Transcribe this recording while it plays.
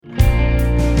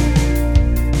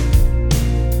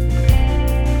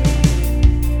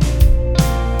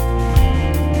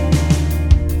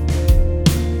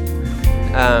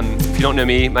don't know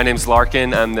me, my name's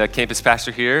Larkin. I'm the campus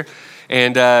pastor here.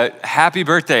 And happy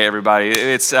birthday, everybody.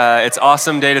 It's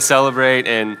awesome day to celebrate,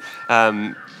 and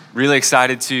really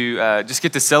excited to just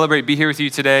get to celebrate, be here with you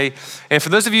today. And for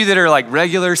those of you that are like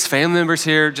regulars, family members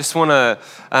here, just want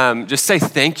to just say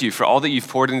thank you for all that you've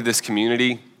poured into this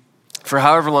community for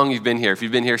however long you've been here. If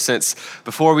you've been here since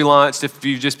before we launched, if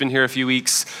you've just been here a few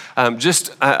weeks,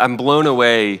 I'm blown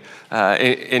away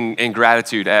in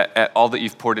gratitude at all that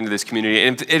you've poured into this community.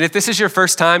 And if this is your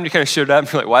first time, you kind of showed up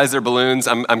and you're like, why is there balloons?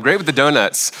 I'm great with the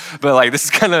donuts, but like this is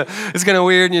kind of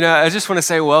weird. You know, I just want to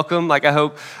say welcome. Like I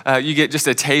hope you get just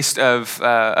a taste of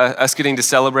us getting to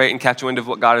celebrate and catch wind of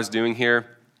what God is doing here.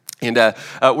 And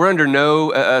we're under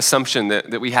no assumption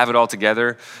that we have it all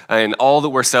together. And all that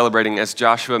we're celebrating, as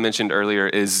Joshua mentioned earlier,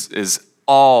 is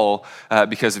all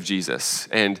because of Jesus.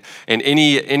 And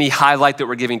any highlight that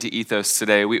we're giving to Ethos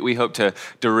today, we hope to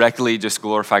directly just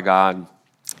glorify God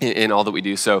in all that we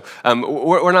do. So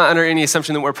we're not under any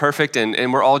assumption that we're perfect,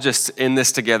 and we're all just in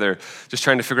this together, just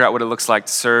trying to figure out what it looks like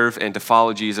to serve and to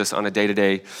follow Jesus on a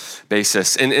day-to-day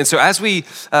basis. And so as we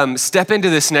step into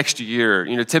this next year,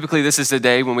 you know, typically this is the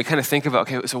day when we kind of think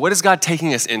about, okay, so what is God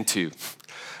taking us into?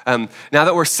 Now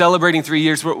that we're celebrating 3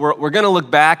 years, we're going to look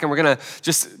back and we're going to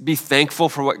just be thankful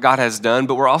for what God has done,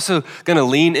 but we're also going to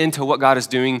lean into what God is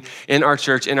doing in our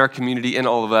church, in our community, in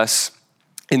all of us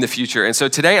in the future. And so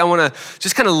today I want to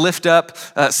just kind of lift up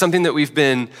something that we've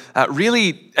been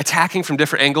really attacking from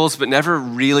different angles, but never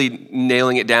really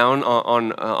nailing it down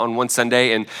on one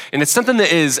Sunday. And it's something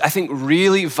that is, I think,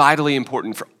 really vitally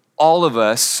important for all of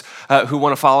us who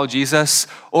want to follow Jesus,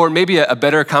 or maybe a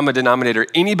better common denominator,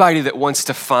 anybody that wants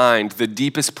to find the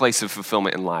deepest place of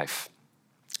fulfillment in life.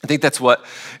 I think that's what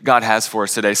God has for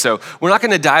us today. So we're not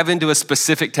going to dive into a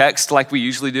specific text like we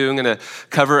usually do. I'm going to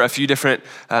cover a few different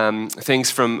things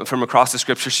from across the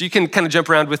scripture. So you can kind of jump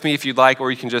around with me if you'd like,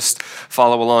 or you can just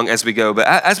follow along as we go. But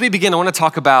as we begin, I want to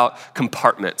talk about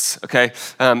compartments, okay?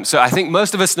 So I think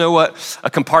most of us know what a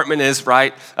compartment is,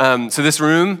 right? So this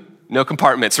room, no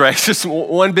compartments, right? It's just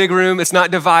one big room. It's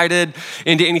not divided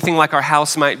into anything like our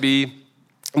house might be.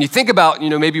 And you think about, you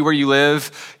know, maybe where you live,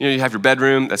 you know, you have your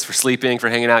bedroom, that's for sleeping, for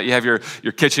hanging out. You have your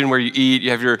kitchen where you eat.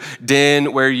 You have your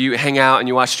den where you hang out and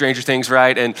you watch Stranger Things,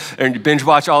 right? And you binge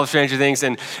watch all of Stranger Things.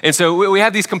 And so we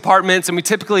have these compartments, and we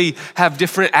typically have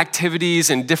different activities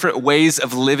and different ways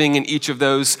of living in each of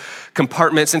those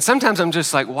compartments. And sometimes I'm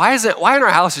just like, why in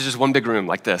our house is just one big room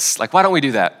like this? Like, why don't we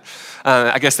do that?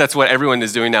 I guess that's what everyone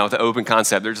is doing now with the open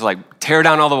concept. They're just like, tear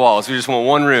down all the walls. We just want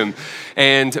one room.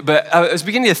 But I was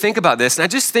beginning to think about this, and I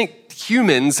just think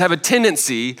humans have a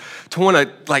tendency to want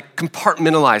to like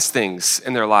compartmentalize things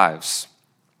in their lives.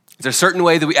 There's a certain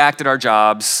way that we act at our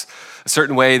jobs, a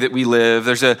certain way that we live.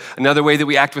 There's another way that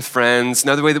we act with friends,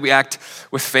 another way that we act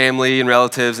with family and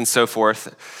relatives and so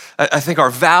forth. I think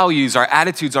our values, our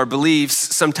attitudes, our beliefs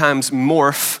sometimes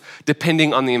morph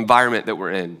depending on the environment that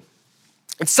we're in.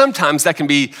 And sometimes that can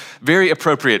be very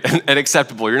appropriate and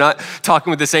acceptable. You're not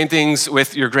talking with the same things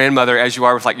with your grandmother as you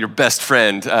are with like your best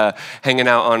friend hanging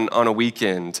out on a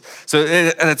weekend. So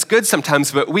that's good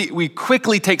sometimes, but we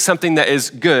quickly take something that is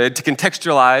good to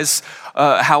contextualize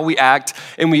how we act,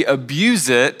 and we abuse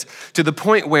it to the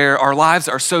point where our lives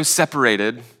are so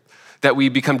separated that we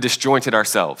become disjointed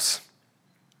ourselves.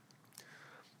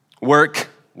 Work,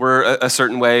 we're a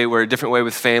certain way, we're a different way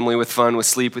with family, with fun, with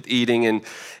sleep, with eating, and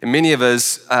many of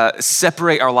us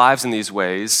separate our lives in these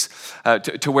ways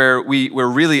to where we're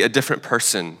really a different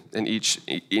person in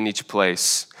each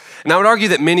place. And I would argue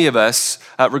that many of us,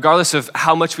 regardless of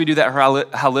how much we do that or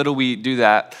how little we do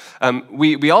that,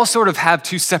 we all sort of have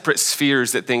two separate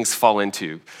spheres that things fall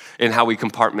into in how we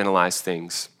compartmentalize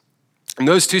things. And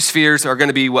those two spheres are going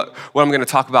to be what I'm going to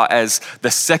talk about as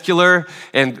the secular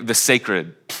and the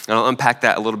sacred. And I'll unpack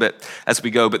that a little bit as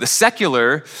we go. But the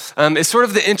secular is sort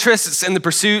of the interests and the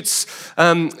pursuits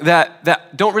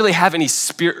that don't really have any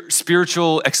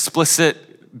spiritual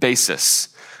explicit basis.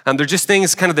 They're just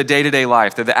things kind of the day-to-day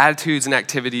life. They're the attitudes and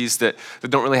activities that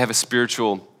don't really have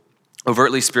a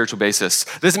overtly spiritual basis.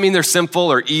 Doesn't mean they're sinful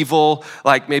or evil,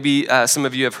 like maybe some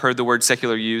of you have heard the word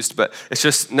secular used, but it's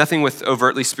just nothing with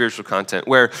overtly spiritual content.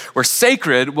 Where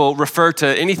sacred will refer to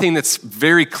anything that's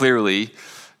very clearly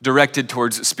directed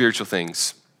towards spiritual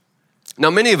things. Now,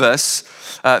 many of us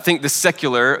think the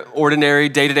secular, ordinary,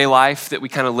 day-to-day life that we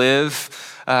kind of live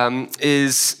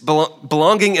is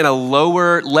belonging in a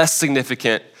lower, less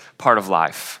significant part of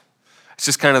life. It's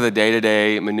just kind of the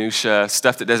day-to-day minutia,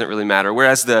 stuff that doesn't really matter.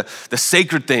 Whereas the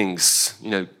sacred things,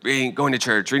 you know, going to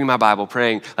church, reading my Bible,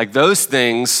 praying, like those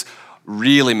things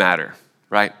really matter,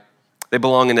 right? They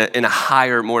belong in a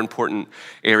higher, more important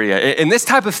area. And this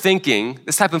type of thinking,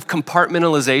 this type of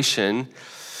compartmentalization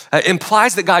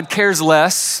implies that God cares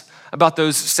less about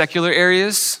those secular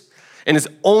areas and is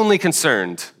only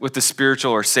concerned with the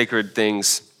spiritual or sacred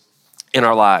things in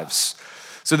our lives.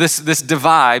 So this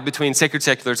divide between sacred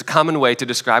secular is a common way to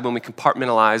describe when we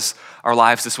compartmentalize our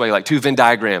lives this way, like two Venn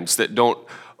diagrams that don't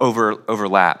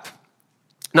overlap.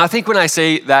 Now, I think when I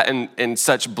say that in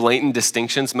such blatant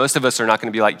distinctions, most of us are not going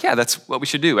to be like, yeah, that's what we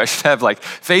should do. I should have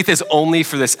faith is only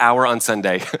for this hour on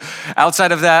Sunday.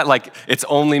 Outside of that, it's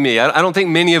only me. I don't think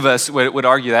many of us would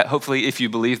argue that. Hopefully, if you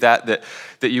believe that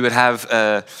you would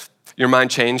have your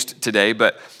mind changed today.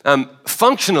 But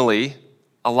functionally,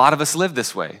 a lot of us live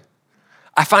this way.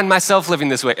 I find myself living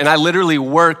this way, and I literally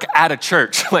work at a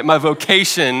church. My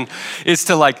vocation is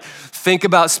to think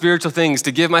about spiritual things,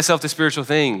 to give myself to spiritual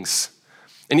things.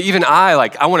 And even I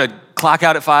want to clock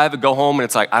out at 5 and go home, and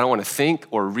it's I don't want to think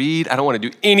or read. I don't want to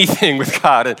do anything with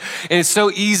God. And it's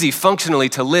so easy functionally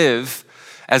to live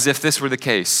as if this were the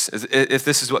case, as if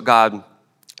this is what God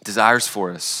desires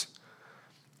for us.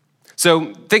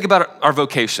 So think about our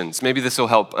vocations. Maybe this will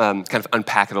help kind of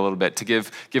unpack it a little bit to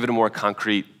give it a more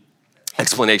concrete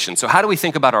explanation. So how do we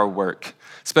think about our work,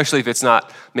 especially if it's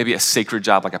not maybe a sacred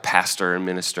job like a pastor or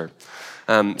minister?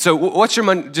 So what's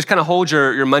just kind of hold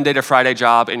your Monday to Friday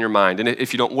job in your mind. And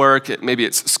if you don't work, maybe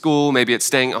it's school, maybe it's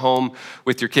staying at home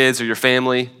with your kids or your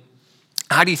family.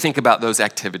 How do you think about those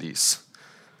activities?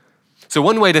 So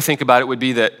one way to think about it would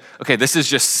be that, okay, this is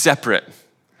just separate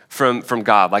from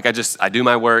God. I do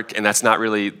my work, and that's not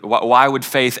really, why would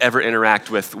faith ever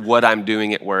interact with what I'm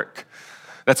doing at work?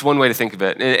 That's one way to think of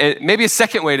it. And maybe a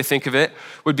second way to think of it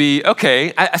would be,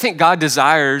 okay, I think God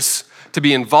desires to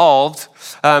be involved,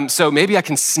 so maybe I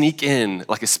can sneak in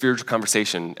a spiritual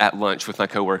conversation at lunch with my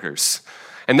coworkers.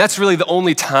 And that's really the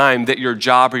only time that your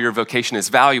job or your vocation is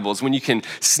valuable, is when you can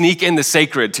sneak in the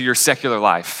sacred to your secular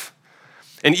life.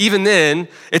 And even then,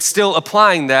 it's still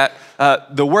applying that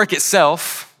the work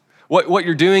itself, what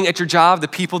you're doing at your job, the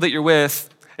people that you're with,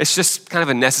 it's just kind of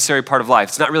a necessary part of life.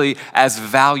 It's not really as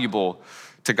valuable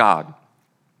to God.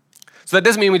 So that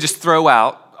doesn't mean we just throw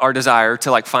out our desire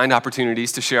to find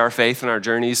opportunities to share our faith and our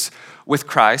journeys with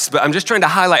Christ, but I'm just trying to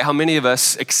highlight how many of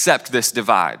us accept this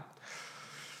divide.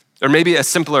 Or maybe a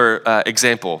simpler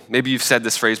example. Maybe you've said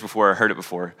this phrase before or heard it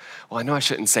before. Well, I know I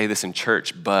shouldn't say this in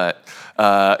church, but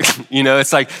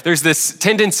it's there's this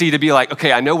tendency to be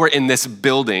okay, I know we're in this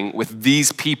building with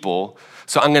these people,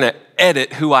 so I'm gonna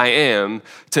edit who I am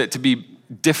to be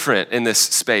different in this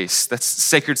space. That's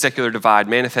sacred secular divide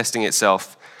manifesting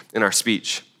itself in our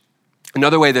speech.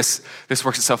 Another way this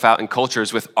works itself out in culture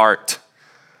is with art.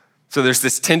 So there's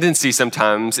this tendency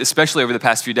sometimes, especially over the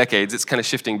past few decades, it's kind of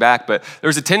shifting back, but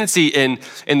there's a tendency in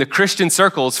the Christian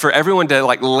circles for everyone to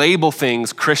label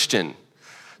things Christian.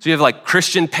 So you have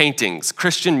Christian paintings,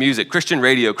 Christian music, Christian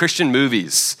radio, Christian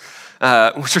movies,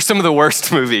 which are some of the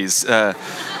worst movies.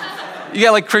 You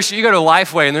got Christian, you go to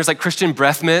Lifeway and there's Christian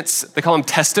breath mints. They call them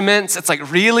testaments. It's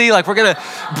really?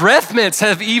 Breath mints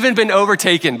have even been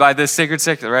overtaken by this sacred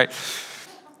secular, right?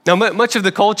 Now, much of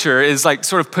the culture is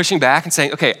sort of pushing back and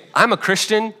saying, okay, I'm a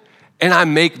Christian and I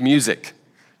make music.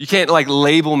 You can't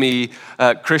label me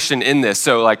Christian in this.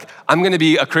 So I'm gonna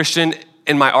be a Christian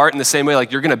in my art in the same way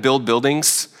you're gonna build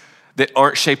buildings that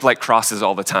aren't shaped like crosses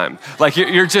all the time.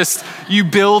 You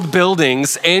build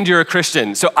buildings and you're a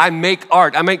Christian. So I make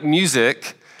art, I make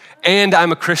music, and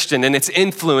I'm a Christian, and it's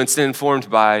influenced and informed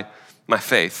by my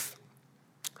faith.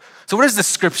 So what does the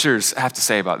scriptures have to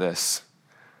say about this?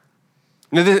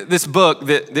 This book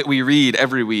that we read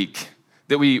every week,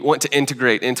 that we want to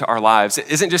integrate into our lives, it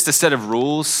isn't just a set of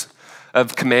rules,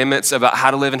 of commandments about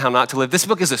how to live and how not to live. This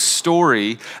book is a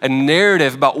story, a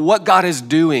narrative about what God is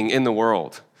doing in the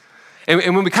world.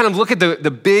 And when we kind of look at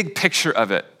the big picture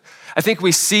of it, I think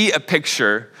we see a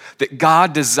picture that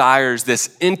God desires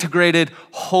this integrated,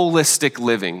 holistic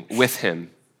living with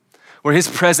him, where his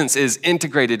presence is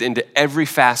integrated into every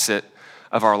facet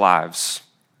of our lives.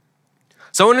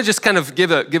 So I want to just kind of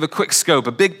give a quick scope,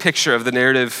 a big picture of the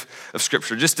narrative of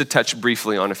Scripture, just to touch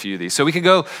briefly on a few of these. So we could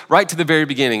go right to the very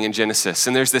beginning in Genesis,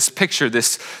 and there's this picture,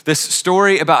 this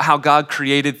story about how God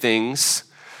created things,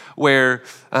 where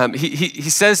he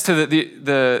says to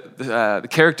the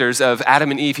characters of Adam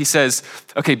and Eve, he says,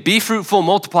 okay, be fruitful,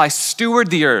 multiply, steward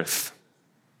the earth.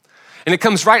 And it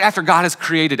comes right after God has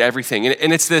created everything.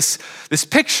 And it's this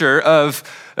picture of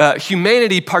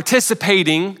humanity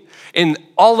participating in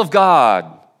all of God,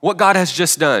 what God has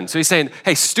just done. So he's saying,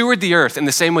 hey, steward the earth in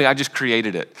the same way I just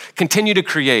created it. Continue to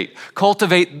create,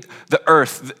 cultivate the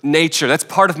earth, nature. That's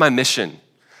part of my mission.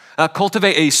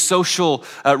 cultivate a social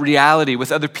reality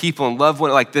with other people and love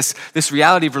one, like this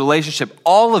reality of relationship.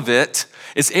 All of it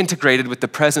is integrated with the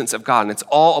presence of God, and it's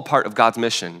all a part of God's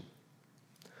mission.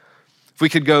 If we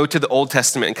could go to the Old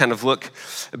Testament and kind of look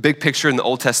a big picture in the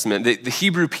Old Testament, the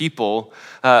Hebrew people,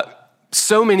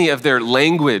 so many of their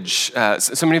language,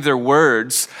 so many of their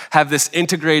words have this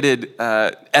integrated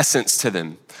essence to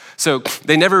them. So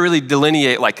they never really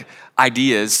delineate like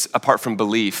ideas apart from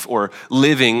belief or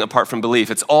living apart from belief.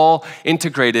 It's all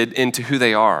integrated into who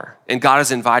they are, and God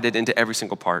is invited into every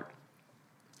single part.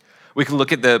 We can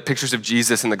look at the pictures of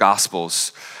Jesus in the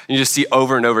Gospels, and you just see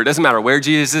over and over. It doesn't matter where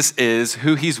Jesus is,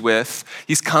 who he's with,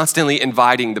 he's constantly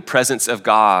inviting the presence of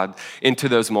God into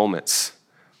those moments.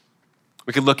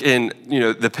 We could look in,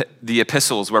 the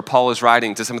epistles where Paul is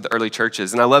writing to some of the early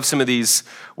churches, and I love some of these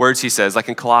words he says, like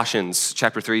in Colossians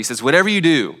chapter 3, he says, whatever you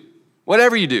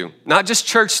do, not just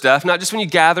church stuff, not just when you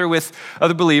gather with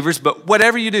other believers, but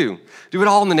whatever you do it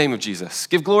all in the name of Jesus.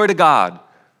 Give glory to God.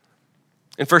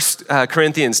 In 1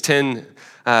 Corinthians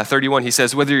 10:31, he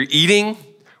says, whether you're eating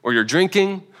or you're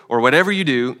drinking or whatever you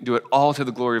do it all to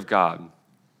the glory of God.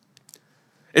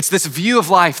 It's this view of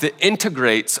life that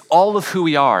integrates all of who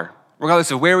we are, regardless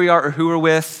of where we are or who we're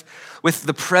with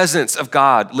the presence of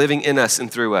God living in us and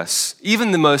through us.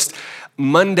 Even the most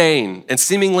mundane and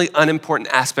seemingly unimportant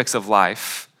aspects of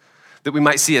life that we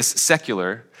might see as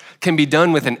secular can be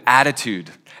done with an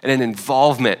attitude and an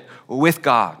involvement with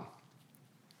God.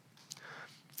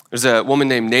 There's a woman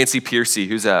named Nancy Pearcey,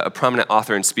 who's a prominent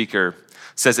author and speaker,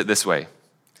 says it this way.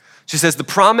 She says, the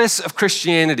promise of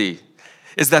Christianity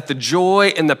is that the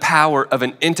joy and the power of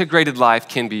an integrated life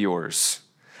can be yours.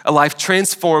 A life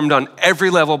transformed on every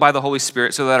level by the Holy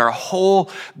Spirit so that our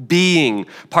whole being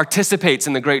participates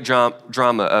in the great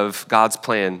drama of God's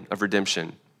plan of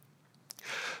redemption.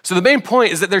 So the main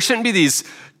point is that there shouldn't be these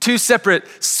two separate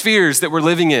spheres that we're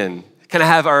living in. Kind of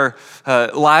have our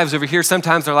lives over here,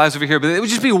 sometimes our lives over here, but it would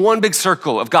just be one big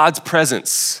circle of God's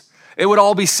presence. It would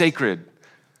all be sacred.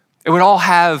 It would all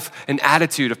have an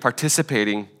attitude of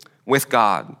participating with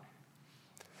God.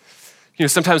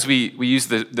 Sometimes we use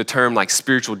the term like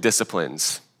spiritual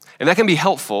disciplines, and that can be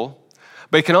helpful,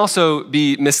 but it can also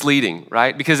be misleading,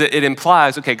 right? Because it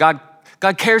implies, okay, God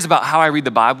cares about how I read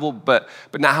the Bible, but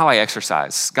not how I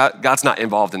exercise. God's not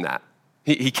involved in that.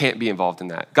 He can't be involved in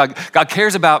that. God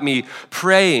cares about me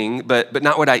praying, but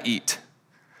not what I eat.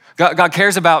 God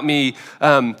cares about me,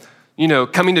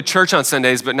 coming to church on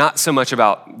Sundays, but not so much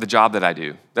about the job that I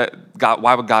do.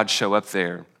 Why would God show up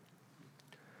there?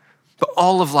 But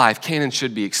all of life can and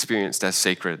should be experienced as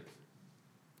sacred.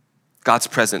 God's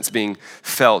presence being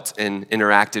felt and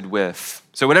interacted with.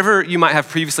 So whatever you might have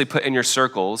previously put in your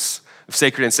circles of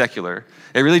sacred and secular,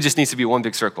 it really just needs to be one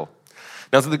big circle.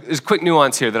 Now, there's a quick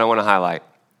nuance here that I want to highlight.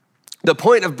 The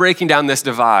point of breaking down this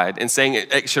divide and saying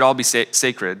it should all be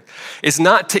sacred is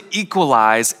not to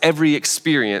equalize every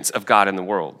experience of God in the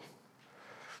world.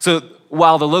 So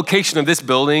while the location of this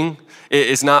building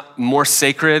is not more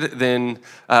sacred than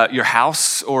your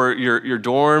house or your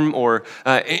dorm or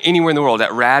anywhere in the world,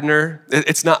 at Radnor,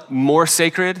 it's not more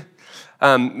sacred.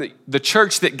 The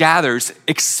church that gathers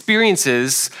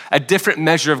experiences a different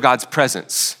measure of God's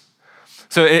presence.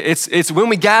 So it's when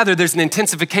we gather, there's an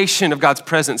intensification of God's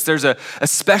presence. There's a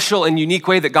special and unique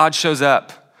way that God shows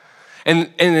up.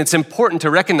 And it's important to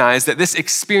recognize that this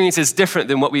experience is different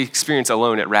than what we experience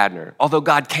alone at Radnor, although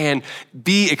God can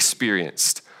be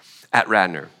experienced at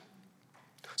Radnor.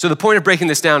 So the point of breaking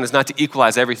this down is not to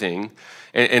equalize everything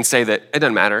and say that it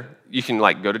doesn't matter. You can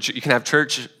go to church, you can have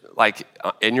church like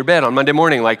in your bed on Monday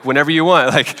morning, like whenever you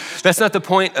want. Like that's not the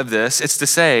point of this. It's to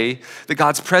say that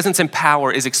God's presence and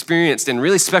power is experienced in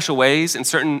really special ways in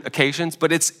certain occasions,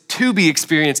 but it's to be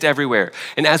experienced everywhere.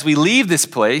 And as we leave this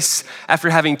place, after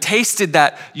having tasted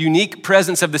that unique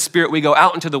presence of the Spirit, we go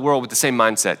out into the world with the same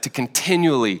mindset to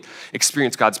continually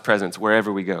experience God's presence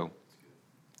wherever we go.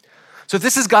 So if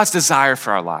this is God's desire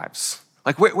for our lives,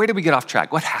 like where did we get off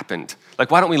track? What happened? Like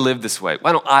why don't we live this way?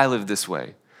 Why don't I live this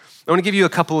way? I want to give you a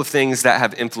couple of things that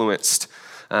have influenced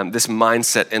this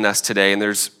mindset in us today, and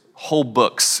there's whole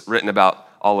books written about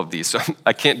all of these, so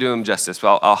I can't do them justice,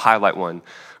 but I'll highlight one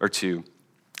or two.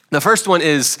 The first one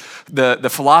is the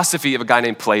philosophy of a guy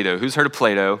named Plato. Who's heard of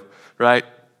Plato, right?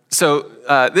 So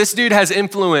this dude has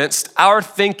influenced our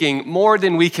thinking more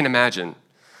than we can imagine.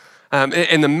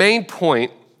 And the main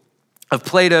point of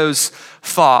Plato's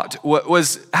thought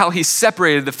was how he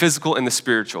separated the physical and the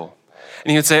spiritual. And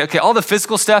he would say, okay, all the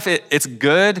physical stuff, it's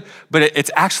good, but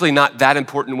it's actually not that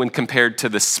important when compared to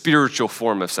the spiritual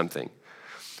form of something.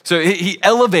 So he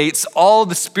elevates all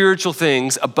the spiritual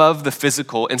things above the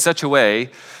physical in such a way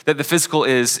that the physical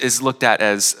is looked at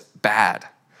as bad.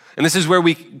 And this is where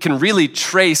we can really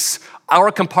trace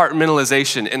our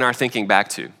compartmentalization in our thinking back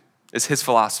to, is his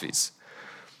philosophies.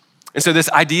 And so this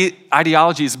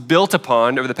ideology is built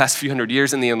upon over the past few hundred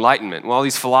years in the Enlightenment, when all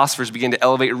these philosophers begin to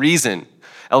elevate reason,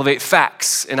 elevate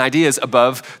facts and ideas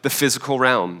above the physical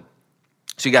realm.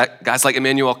 So you got guys like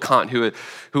Immanuel Kant who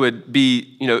would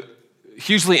be,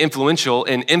 hugely influential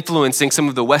in influencing some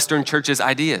of the Western church's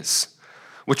ideas,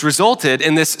 which resulted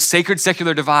in this sacred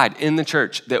secular divide in the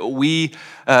church that we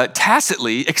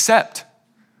tacitly accept,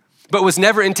 but was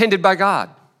never intended by God.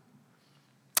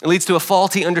 It leads to a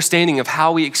faulty understanding of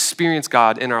how we experience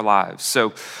God in our lives.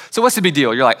 So what's the big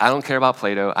deal? You're like, I don't care about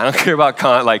Plato. I don't care about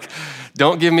Kant. Like,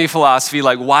 don't give me philosophy.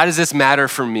 Like, why does this matter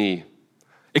for me?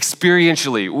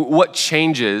 Experientially, what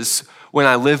changes when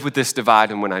I live with this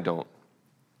divide and when I don't?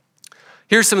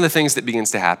 Here's some of the things that begins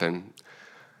to happen.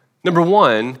 Number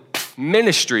one,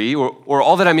 ministry, or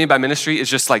all that I mean by ministry is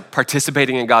just like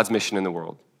participating in God's mission in the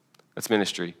world. That's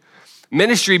ministry.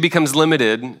 Ministry becomes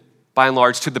limited by and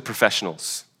large to the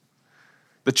professionals.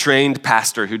 The trained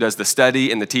pastor who does the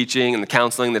study and the teaching and the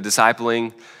counseling, the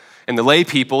discipling, and the lay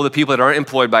people, the people that aren't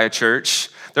employed by a church,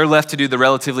 they're left to do the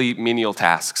relatively menial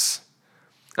tasks.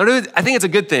 I think it's a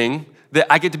good thing that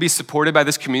I get to be supported by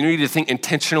this community to think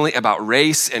intentionally about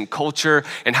race and culture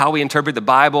and how we interpret the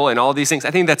Bible and all these things.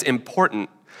 I think that's important.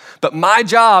 But my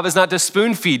job is not to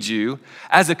spoon feed you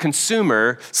as a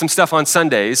consumer some stuff on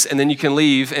Sundays and then you can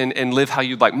leave and live how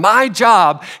you'd like. My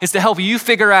job is to help you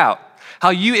figure out how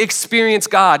you experience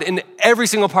God in every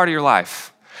single part of your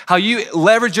life, how you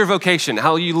leverage your vocation,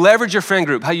 how you leverage your friend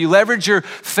group, how you leverage your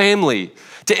family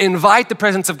to invite the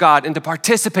presence of God and to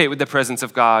participate with the presence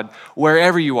of God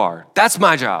wherever you are. That's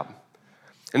my job.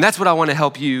 And that's what I want to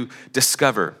help you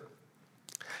discover.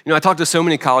 I talk to so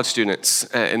many college students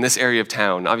in this area of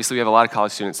town. Obviously, we have a lot of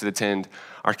college students that attend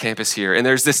our campus here. And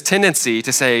there's this tendency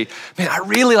to say, man,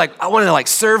 I want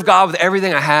to serve God with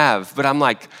everything I have, but I'm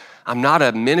not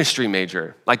a ministry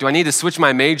major. Do I need to switch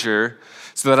my major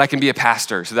so that I can be a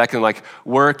pastor, so that I can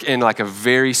work in a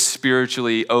very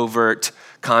spiritually overt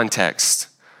context?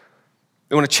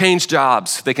 They want to change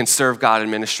jobs so they can serve God in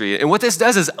ministry. And what this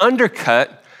does is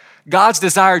undercut God's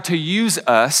desire to use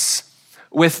us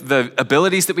with the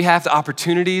abilities that we have, the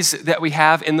opportunities that we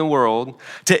have in the world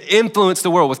to influence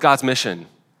the world with God's mission,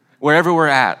 wherever we're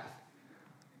at,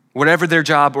 whatever their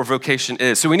job or vocation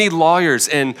is. So we need lawyers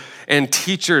and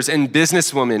teachers and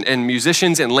businesswomen and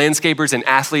musicians and landscapers and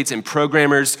athletes and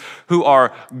programmers who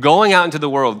are going out into the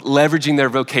world, leveraging their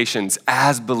vocations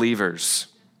as believers,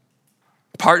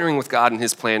 partnering with God in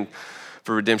his plan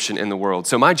for redemption in the world.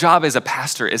 So my job as a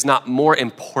pastor is not more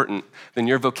important than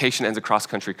your vocation as a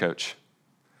cross-country coach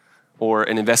or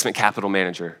an investment capital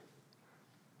manager.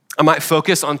 I might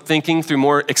focus on thinking through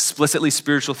more explicitly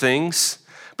spiritual things,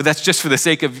 but that's just for the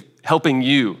sake of helping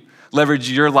you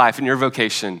leverage your life and your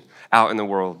vocation out in the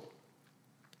world.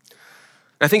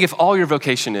 I think if all your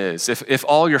vocation is, if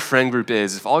all your friend group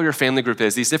is, if all your family group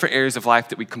is, these different areas of life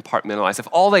that we compartmentalize, if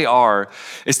all they are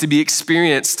is to be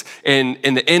experienced in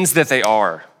the ends that they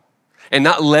are and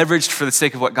not leveraged for the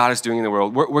sake of what God is doing in the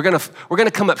world, we're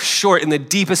gonna come up short in the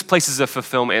deepest places of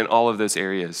fulfillment in all of those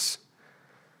areas.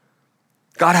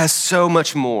 God has so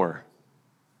much more.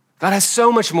 God has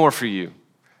so much more for you.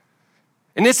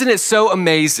 And isn't it so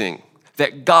amazing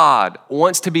that God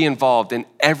wants to be involved in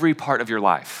every part of your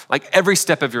life, every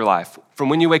step of your life, from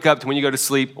when you wake up to when you go to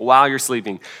sleep, while you're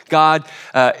sleeping? God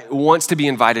wants to be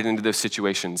invited into those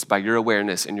situations by your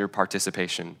awareness and your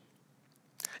participation.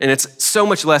 And it's so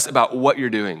much less about what you're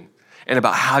doing and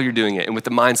about how you're doing it and with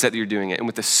the mindset that you're doing it and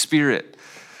with the spirit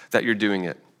that you're doing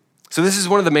it. So this is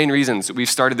one of the main reasons we've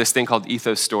started this thing called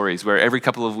Ethos Stories, where every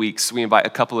couple of weeks we invite a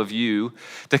couple of you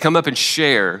to come up and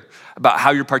share about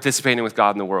how you're participating with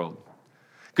God in the world.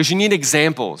 Because you need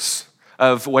examples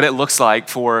of what it looks like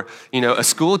for, a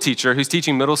school teacher who's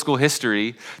teaching middle school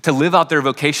history to live out their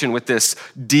vocation with this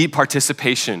deep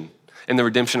participation in the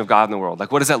redemption of God in the world.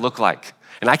 What does that look like?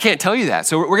 And I can't tell you that.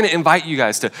 So we're gonna invite you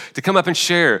guys to come up and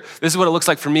share. This is what it looks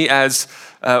like for me as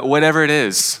whatever it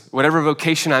is, whatever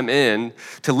vocation I'm in,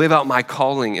 to live out my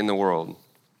calling in the world.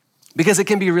 Because it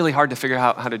can be really hard to figure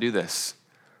out how to do this.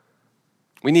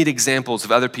 We need examples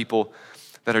of other people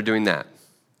that are doing that.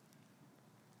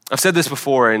 I've said this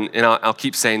before, and I'll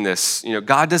keep saying this.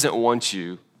 God doesn't want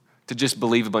you to just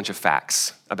believe a bunch of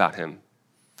facts about him.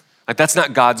 That's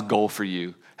not God's goal for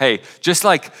you. Hey, just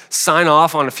sign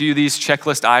off on a few of these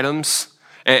checklist items,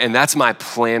 and that's my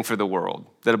plan for the world,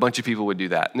 that a bunch of people would do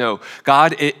that. No,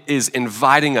 God is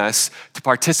inviting us to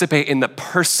participate in the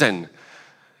person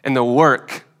and the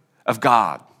work of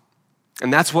God.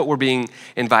 And that's what we're being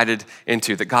invited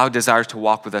into, that God desires to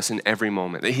walk with us in every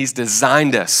moment, that he's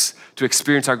designed us to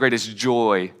experience our greatest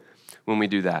joy when we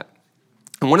do that.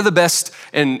 And one of the best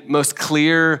and most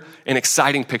clear and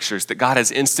exciting pictures that God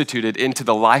has instituted into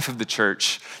the life of the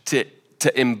church to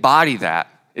embody that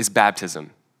is baptism.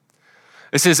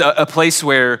 This is a place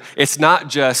where it's not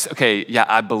just, okay, yeah,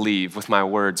 I believe with my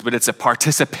words, but it's a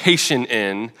participation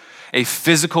in a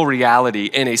physical reality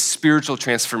and a spiritual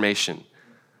transformation.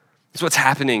 It's what's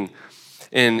happening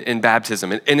in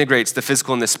baptism. It integrates the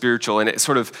physical and the spiritual, and it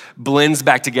sort of blends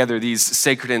back together these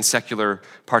sacred and secular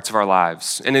parts of our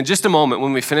lives. And in just a moment,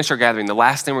 when we finish our gathering, the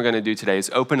last thing we're going to do today is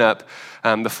open up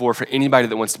the floor for anybody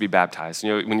that wants to be baptized.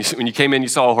 You know, when you came in, you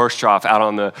saw a horse trough out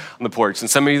on the porch, and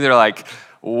some of you, they're like,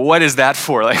 what is that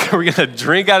for? Like, are we going to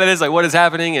drink out of this? Like, what is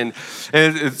happening? And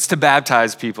it's to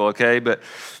baptize people, okay? But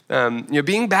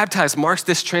being baptized marks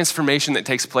this transformation that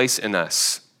takes place in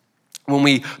us when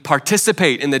we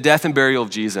participate in the death and burial of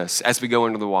Jesus as we go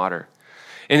into the water.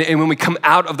 And when we come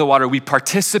out of the water, we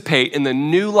participate in the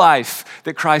new life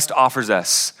that Christ offers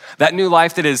us, that new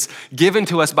life that is given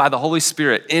to us by the Holy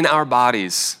Spirit in our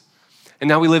bodies. And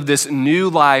now we live this new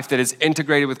life that is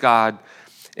integrated with God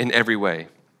in every way.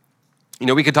 You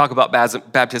know, we could talk about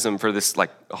baptism for this, like,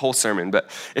 a whole sermon, but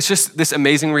it's just this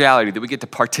amazing reality that we get to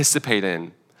participate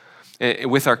in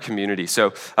with our community.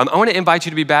 So I want to invite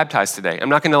you to be baptized today. I'm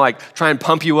not going to try and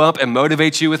pump you up and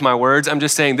motivate you with my words. I'm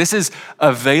just saying this is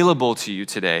available to you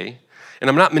today. And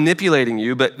I'm not manipulating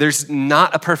you, but there's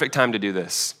not a perfect time to do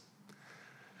this.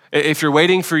 If you're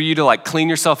waiting for you to clean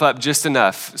yourself up just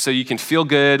enough so you can feel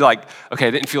good, okay, I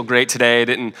didn't feel great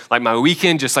today, my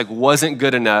weekend just wasn't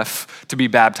good enough to be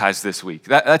baptized this week.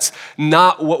 That's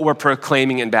not what we're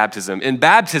proclaiming in baptism. In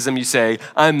baptism, you say,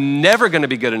 I'm never gonna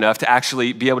be good enough to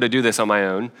actually be able to do this on my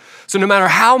own. So no matter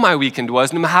how my weekend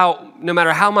was, no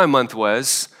matter how my month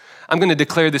was, I'm gonna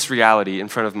declare this reality in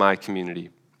front of my community.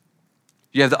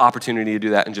 You have the opportunity to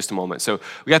do that in just a moment. So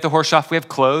we got the horse trough. We have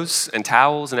clothes and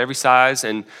towels in every size,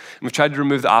 and we've tried to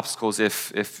remove the obstacles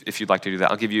if you'd like to do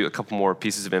that. I'll give you a couple more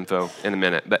pieces of info in a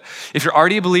minute. But if you're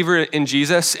already a believer in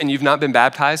Jesus and you've not been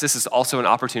baptized, this is also an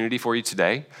opportunity for you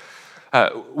today.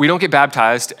 We don't get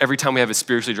baptized every time we have a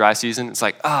spiritually dry season. It's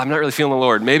I'm not really feeling the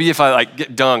Lord. Maybe if I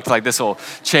get dunked, this will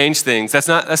change things. That's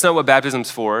not what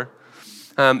baptism's for.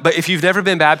 But if you've never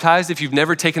been baptized, if you've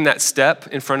never taken that step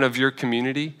in front of your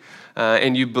community,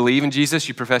 and you believe in Jesus,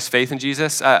 you profess faith in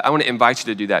Jesus, I want to invite you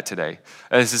to do that today.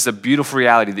 This is a beautiful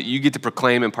reality that you get to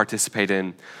proclaim and participate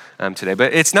in today.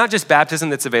 But it's not just baptism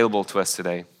that's available to us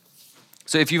today.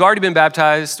 So if you've already been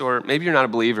baptized, or maybe you're not a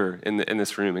believer in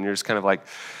this room and you're just kind of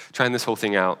trying this whole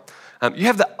thing out, you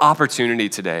have the opportunity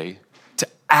today to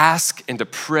ask and to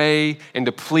pray and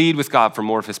to plead with God for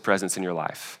more of his presence in your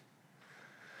life.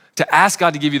 To ask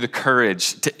God to give you the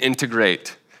courage to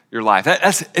integrate your life.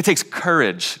 It takes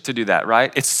courage to do that,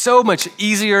 right? It's so much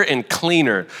easier and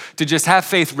cleaner to just have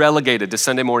faith relegated to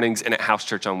Sunday mornings and at house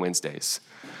church on Wednesdays.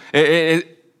 And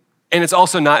it's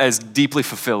also not as deeply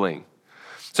fulfilling.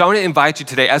 So I want to invite you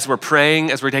today, as we're praying,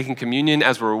 as we're taking communion,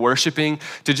 as we're worshiping,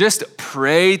 to just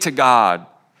pray to God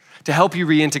to help you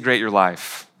reintegrate your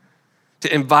life,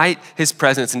 to invite his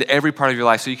presence into every part of your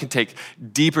life so you can take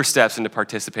deeper steps into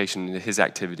participation in his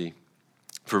activity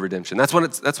for redemption. That's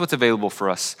what's available for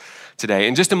us today.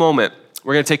 In just a moment,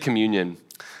 we're going to take communion.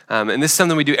 And this is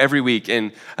something we do every week.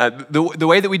 And the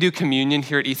way that we do communion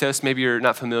here at Ethos, maybe you're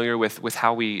not familiar with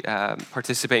how we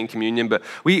participate in communion, but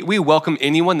we welcome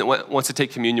anyone that wants to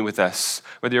take communion with us,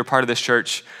 whether you're part of this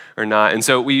church or not. And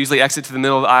so we usually exit to the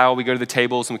middle of the aisle, we go to the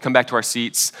tables, and we come back to our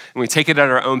seats, and we take it at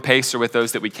our own pace or with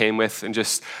those that we came with, and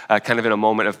just kind of in a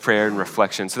moment of prayer and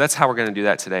reflection. So that's how we're going to do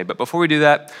that today. But before we do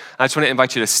that, I just want to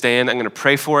invite you to stand. I'm going to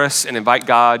pray for us and invite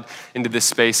God into this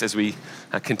space as we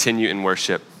continue in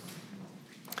worship.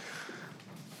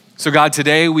 So God,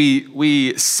 today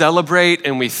we celebrate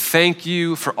and we thank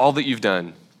you for all that you've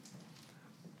done,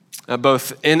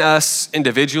 both in us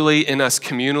individually, in us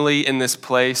communally, in this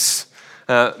place,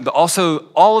 but also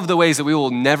all of the ways that we will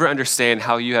never understand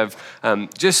how you have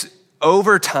just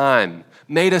over time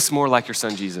made us more like your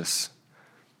son, Jesus.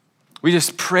 We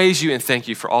just praise you and thank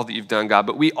you for all that you've done, God,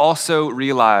 but we also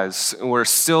realize we're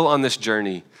still on this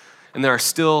journey and there are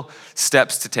still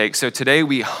steps to take. So today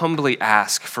we humbly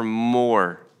ask for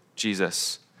more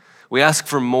Jesus. We ask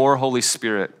for more Holy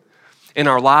Spirit in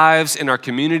our lives, in our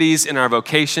communities, in our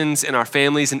vocations, in our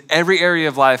families, in every area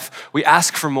of life. We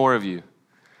ask for more of you.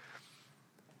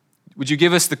 Would you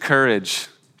give us the courage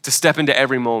to step into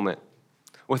every moment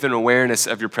with an awareness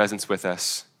of your presence with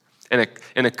us and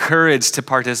a courage to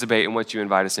participate in what you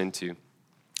invite us into?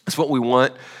 It's what we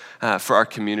want for our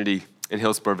community in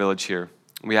Hillsboro Village here.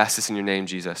 We ask this in your name,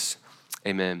 Jesus.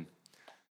 Amen.